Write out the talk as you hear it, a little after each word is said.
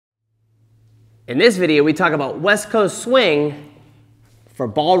In this video, we talk about West Coast swing for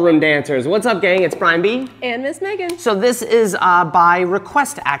ballroom dancers. What's up, gang? It's Brian B. And Miss Megan. So this is by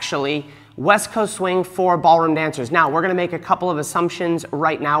request, actually, West Coast swing for ballroom dancers. Now, we're gonna make a couple of assumptions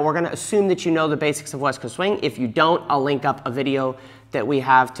right now. We're gonna assume that you know the basics of West Coast swing. If you don't, I'll link up a video that we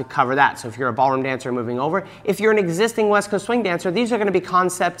have to cover that. So if you're a ballroom dancer moving over, if you're an existing West Coast swing dancer, these are gonna be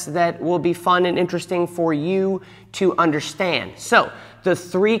concepts that will be fun and interesting for you to understand. So the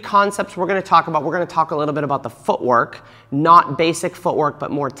three concepts we're gonna talk about, we're gonna talk a little bit about the footwork, not basic footwork, but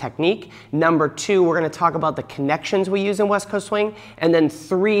more technique. Number two, we're gonna talk about the connections we use in West Coast swing. And then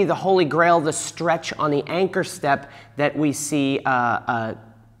three, the holy grail, the stretch on the anchor step that we see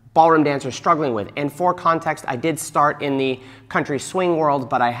ballroom dancers struggling with. And for context, I did start in the country swing world,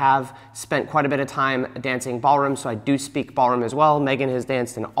 but I have spent quite a bit of time dancing ballroom, so I do speak ballroom as well. Megan has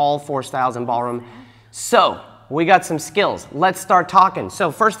danced in all four styles in ballroom. So we got some skills. Let's start talking. So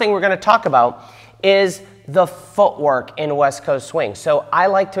first thing we're gonna talk about is the footwork in West Coast swing. So I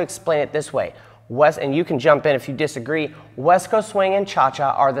like to explain it this way. And you can jump in if you disagree. West Coast swing and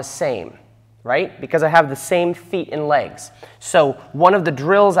cha-cha are the same, right? Because I have the same feet and legs. So one of the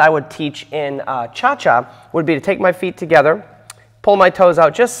drills I would teach in cha-cha would be to take my feet together, pull my toes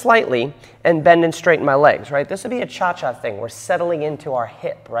out just slightly, and bend and straighten my legs, right? This would be a cha-cha thing. We're settling into our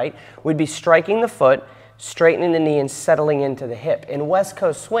hip, right? We'd be striking the foot, straightening the knee, and settling into the hip. In West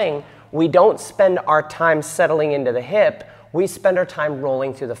Coast swing, we don't spend our time settling into the hip, we spend our time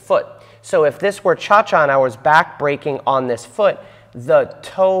rolling through the foot. So if this were cha-cha and I was back breaking on this foot, the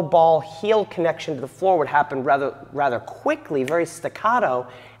toe ball heel connection to the floor would happen rather quickly, very staccato,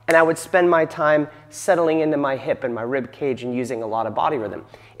 and I would spend my time settling into my hip and my rib cage and using a lot of body rhythm.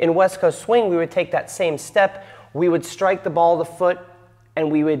 In West Coast swing, we would take that same step, we would strike the ball of the foot,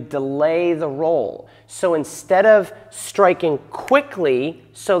 and we would delay the roll. So instead of striking quickly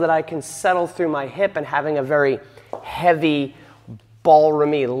so that I can settle through my hip and having a very heavy,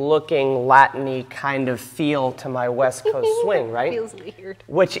 ballroomy looking, Latin-y kind of feel to my West Coast swing, right? Feels weird.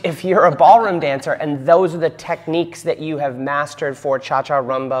 Which if you're a ballroom dancer and those are the techniques that you have mastered for cha-cha,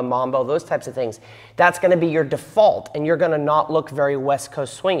 rumba, mambo, those types of things, that's gonna be your default and you're gonna not look very West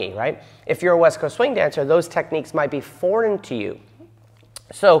Coast swingy, right? If you're a West Coast swing dancer, those techniques might be foreign to you.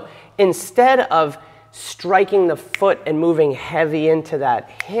 So instead of striking the foot and moving heavy into that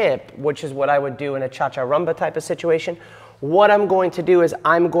hip, which is what I would do in a cha-cha rumba type of situation, what I'm going to do is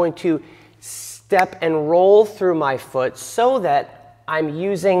I'm going to step and roll through my foot so that I'm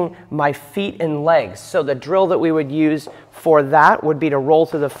using my feet and legs. So the drill that we would use for that would be to roll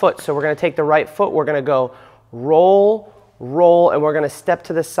through the foot. So we're going to take the right foot, we're going to go roll, roll, and we're going to step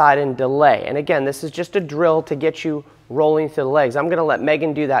to the side and delay. And again, this is just a drill to get you rolling through the legs. I'm going to let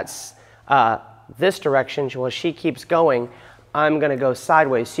Megan do that this direction while she keeps going. I'm going to go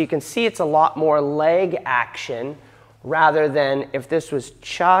sideways. So you can see it's a lot more leg action rather than if this was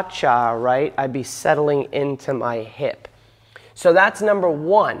cha-cha, right, I'd be settling into my hip. So that's number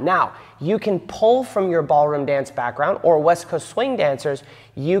one. Now, you can pull from your ballroom dance background, or West Coast swing dancers,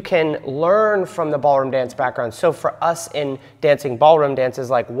 you can learn from the ballroom dance background. So for us in dancing ballroom dances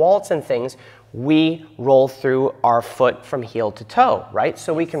like waltz and things, we roll through our foot from heel to toe, right?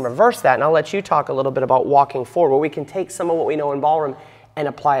 So we can reverse that, and I'll let you talk a little bit about walking forward, where we can take some of what we know in ballroom and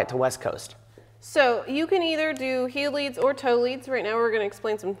apply it to West Coast. So you can either do heel leads or toe leads. Right now we're going to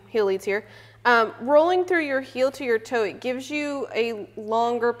explain some heel leads here. Rolling through your heel to your toe, it gives you a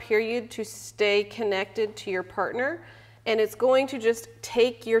longer period to stay connected to your partner, and it's going to just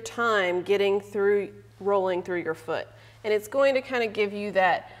take your time getting through, rolling through your foot. And it's going to kind of give you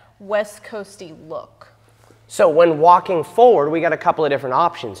that West Coasty look. So when walking forward, we got a couple of different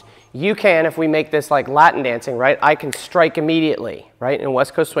options. You can, if we make this like Latin dancing, right, I can strike immediately, right? In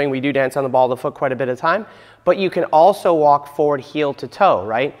West Coast swing, we do dance on the ball of the foot quite a bit of time, but you can also walk forward heel to toe,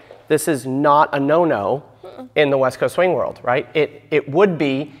 right? This is not a no-no in the West Coast swing world, right? It would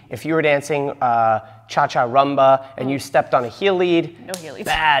be if you were dancing cha-cha rumba and you stepped on a heel lead. No heel leads.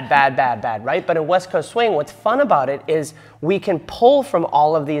 Bad, bad, bad, bad, right? But in West Coast swing, what's fun about it is we can pull from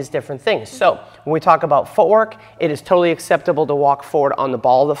all of these different things. So when we talk about footwork, it is totally acceptable to walk forward on the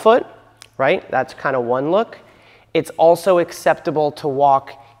ball of the foot, right? That's kind of one look. It's also acceptable to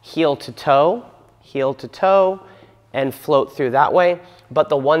walk heel to toe, and float through that way. But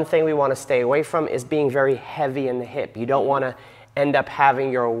the one thing we want to stay away from is being very heavy in the hip. You don't want to end up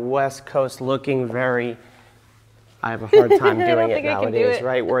having your West Coast looking very I have a hard time doing it nowadays,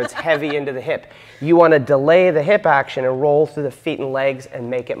 right? Where it's heavy into the hip. You want to delay the hip action and roll through the feet and legs and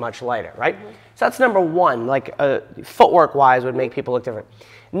make it much lighter, right? So that's number one, like footwork wise would make people look different.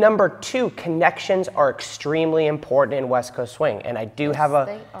 Number two, connections are extremely important in West Coast swing. And I do have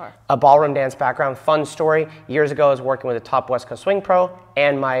a ballroom dance background. Fun story, years ago I was working with a top West Coast swing pro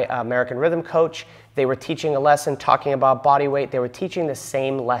and my American rhythm coach. They were teaching a lesson talking about body weight. They were teaching the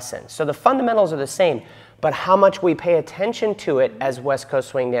same lesson. So the fundamentals are the same, but how much we pay attention to it as West Coast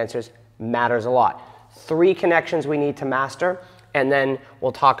swing dancers matters a lot. 3 connections we need to master, and then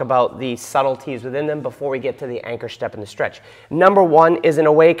we'll talk about the subtleties within them before we get to the anchor step and the stretch. Number 1 is an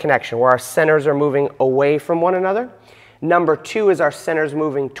away connection, where our centers are moving away from one another. Number 2 is our centers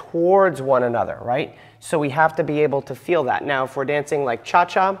moving towards one another, right? So we have to be able to feel that. Now, if we're dancing like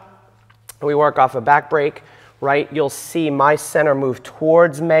cha-cha, we work off a back break, right? You'll see my center move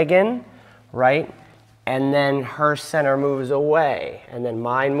towards Megan, right? And then her center moves away, and then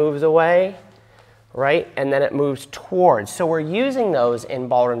mine moves away, right? And then it moves towards. So we're using those in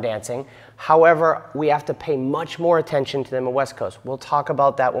ballroom dancing. However, we have to pay much more attention to them in West Coast. We'll talk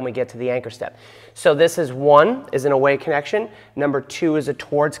about that when we get to the anchor step. So this is 1, is an away connection. Number 2 is a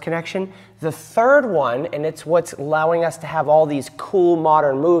towards connection. The third one, and it's what's allowing us to have all these cool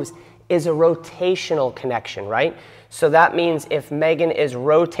modern moves, is a rotational connection, right? So that means if Megan is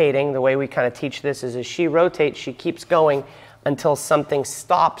rotating, the way we kind of teach this is as she rotates, she keeps going until something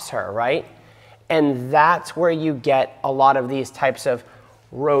stops her, right? And that's where you get a lot of these types of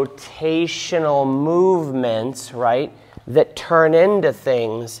rotational movements, right, that turn into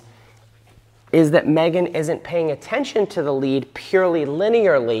things, is that Megan isn't paying attention to the lead purely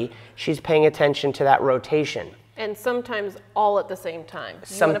linearly. She's paying attention to that rotation. And sometimes all at the same time.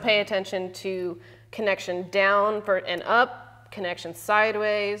 You want to pay attention to connection down and up, connection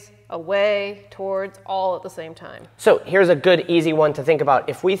sideways, away, towards, all at the same time. So here's a good easy one to think about.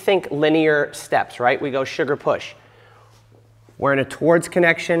 If we think linear steps, right, we go sugar push. We're in a towards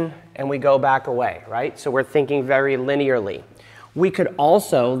connection and we go back away, right? So we're thinking very linearly. We could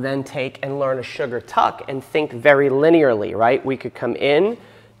also then take and learn a sugar tuck and think very linearly, right? We could come in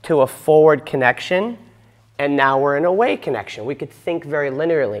to a forward connection, and now we're in a away connection. We could think very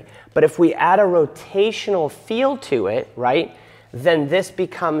linearly. But if we add a rotational feel to it, right, then this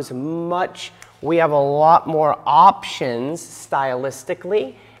becomes we have a lot more options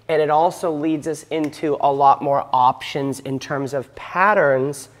stylistically, and it also leads us into a lot more options in terms of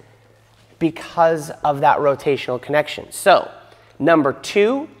patterns because of that rotational connection. So number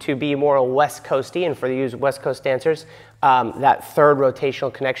 2, to be more West Coasty, and for the West Coast dancers, that third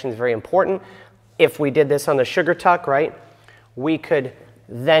rotational connection is very important. If we did this on the sugar tuck, right, we could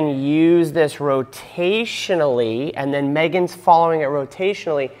then use this rotationally, and then Megan's following it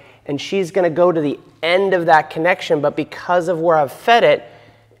rotationally, and she's going to go to the end of that connection, but because of where I've fed it,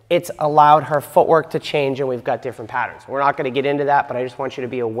 it's allowed her footwork to change, and we've got different patterns. We're not going to get into that, but I just want you to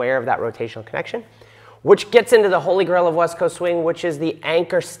be aware of that rotational connection, which gets into the holy grail of West Coast swing, which is the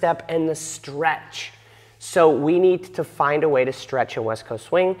anchor step and the stretch. So we need to find a way to stretch in West Coast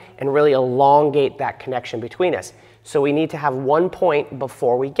swing and really elongate that connection between us. So we need to have 1 point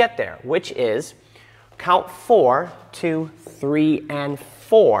before we get there, which is count 4, 2, 3, and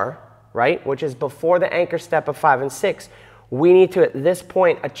 4, right? Which is before the anchor step of 5 and 6. We need to, at this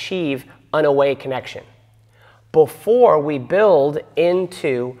point, achieve an away connection before we build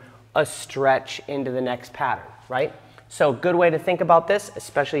into a stretch into the next pattern, right? So a good way to think about this,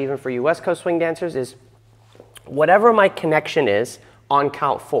 especially even for you West Coast swing dancers, is whatever my connection is on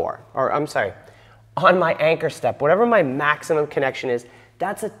count 4, or I'm sorry, on my anchor step, whatever my maximum connection is,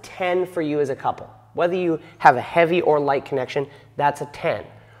 that's a 10 for you as a couple. Whether you have a heavy or light connection, that's a 10.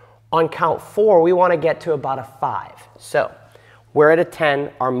 On count 4, we want to get to about a 5. So we're at a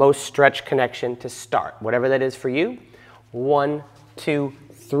 10, our most stretched connection to start. Whatever that is for you, 1, 2,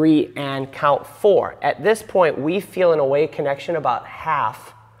 3, and count 4. At this point, we feel an away connection about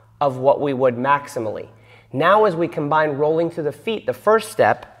half of what we would maximally. Now as we combine rolling through the feet, the first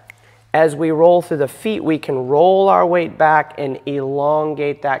step, as we roll through the feet, we can roll our weight back and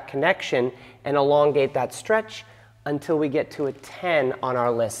elongate that connection and elongate that stretch until we get to a 10 on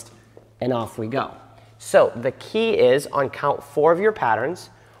our list, and off we go. So the key is on count 4 of your patterns,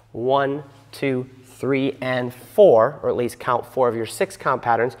 1, 2, 3, and 4, or at least count 4 of your 6 count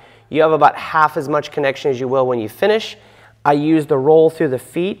patterns, you have about half as much connection as you will when you finish. I use the roll through the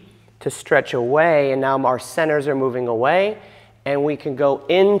feet to stretch away, and now our centers are moving away, and we can go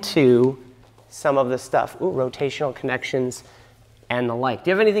into some of the stuff, rotational connections and the like. Do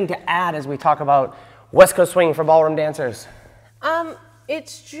you have anything to add as we talk about West Coast swing for ballroom dancers?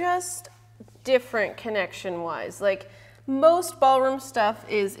 It's just different connection-wise. Like most ballroom stuff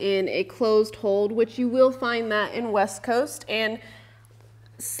is in a closed hold, which you will find that in West Coast, and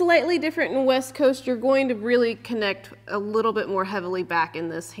slightly different in West Coast. You're going to really connect a little bit more heavily back in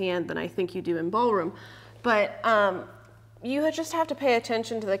this hand than I think you do in ballroom. But you just have to pay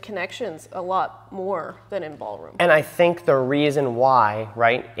attention to the connections a lot more than in ballroom. And I think the reason why,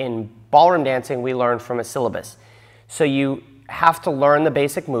 right, in ballroom dancing we learn from a syllabus. So you have to learn the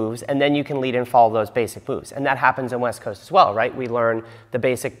basic moves, and then you can lead and follow those basic moves. And that happens in West Coast as well, right? We learn the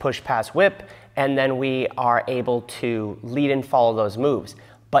basic push, pass, whip, and then we are able to lead and follow those moves.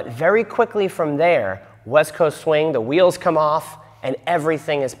 But very quickly from there, West Coast swing, the wheels come off, and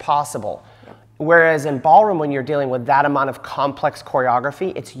everything is possible. Whereas in ballroom, when you're dealing with that amount of complex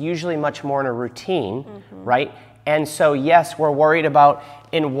choreography, it's usually much more in a routine, right? And so yes, we're worried about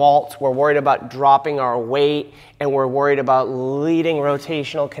in waltz, we're worried about dropping our weight, and we're worried about leading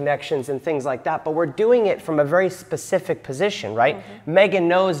rotational connections and things like that, but we're doing it from a very specific position, right? Megan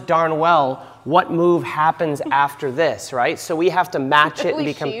knows darn well what move happens after this, right? So we have to match it and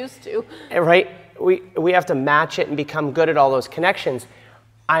become— she used to. Right? We have to match it and become good at all those connections.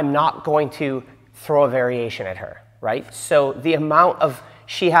 I'm not going to throw a variation at her, right? So the amount of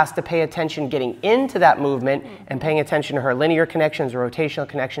she has to pay attention getting into that movement and paying attention to her linear connections, rotational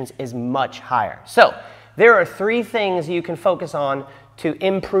connections is much higher. So there are 3 things you can focus on to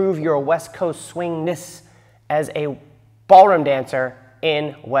improve your West Coast swingness as a ballroom dancer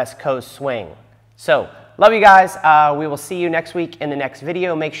in West Coast swing. So love you guys. We will see you next week in the next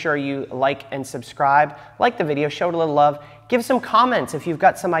video. Make sure you like and subscribe. Like the video, show it a little love. Give some comments if you've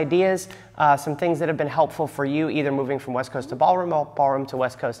got some ideas, some things that have been helpful for you, either moving from West Coast to ballroom or ballroom to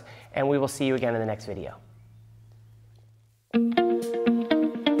West Coast. And we will see you again in the next video.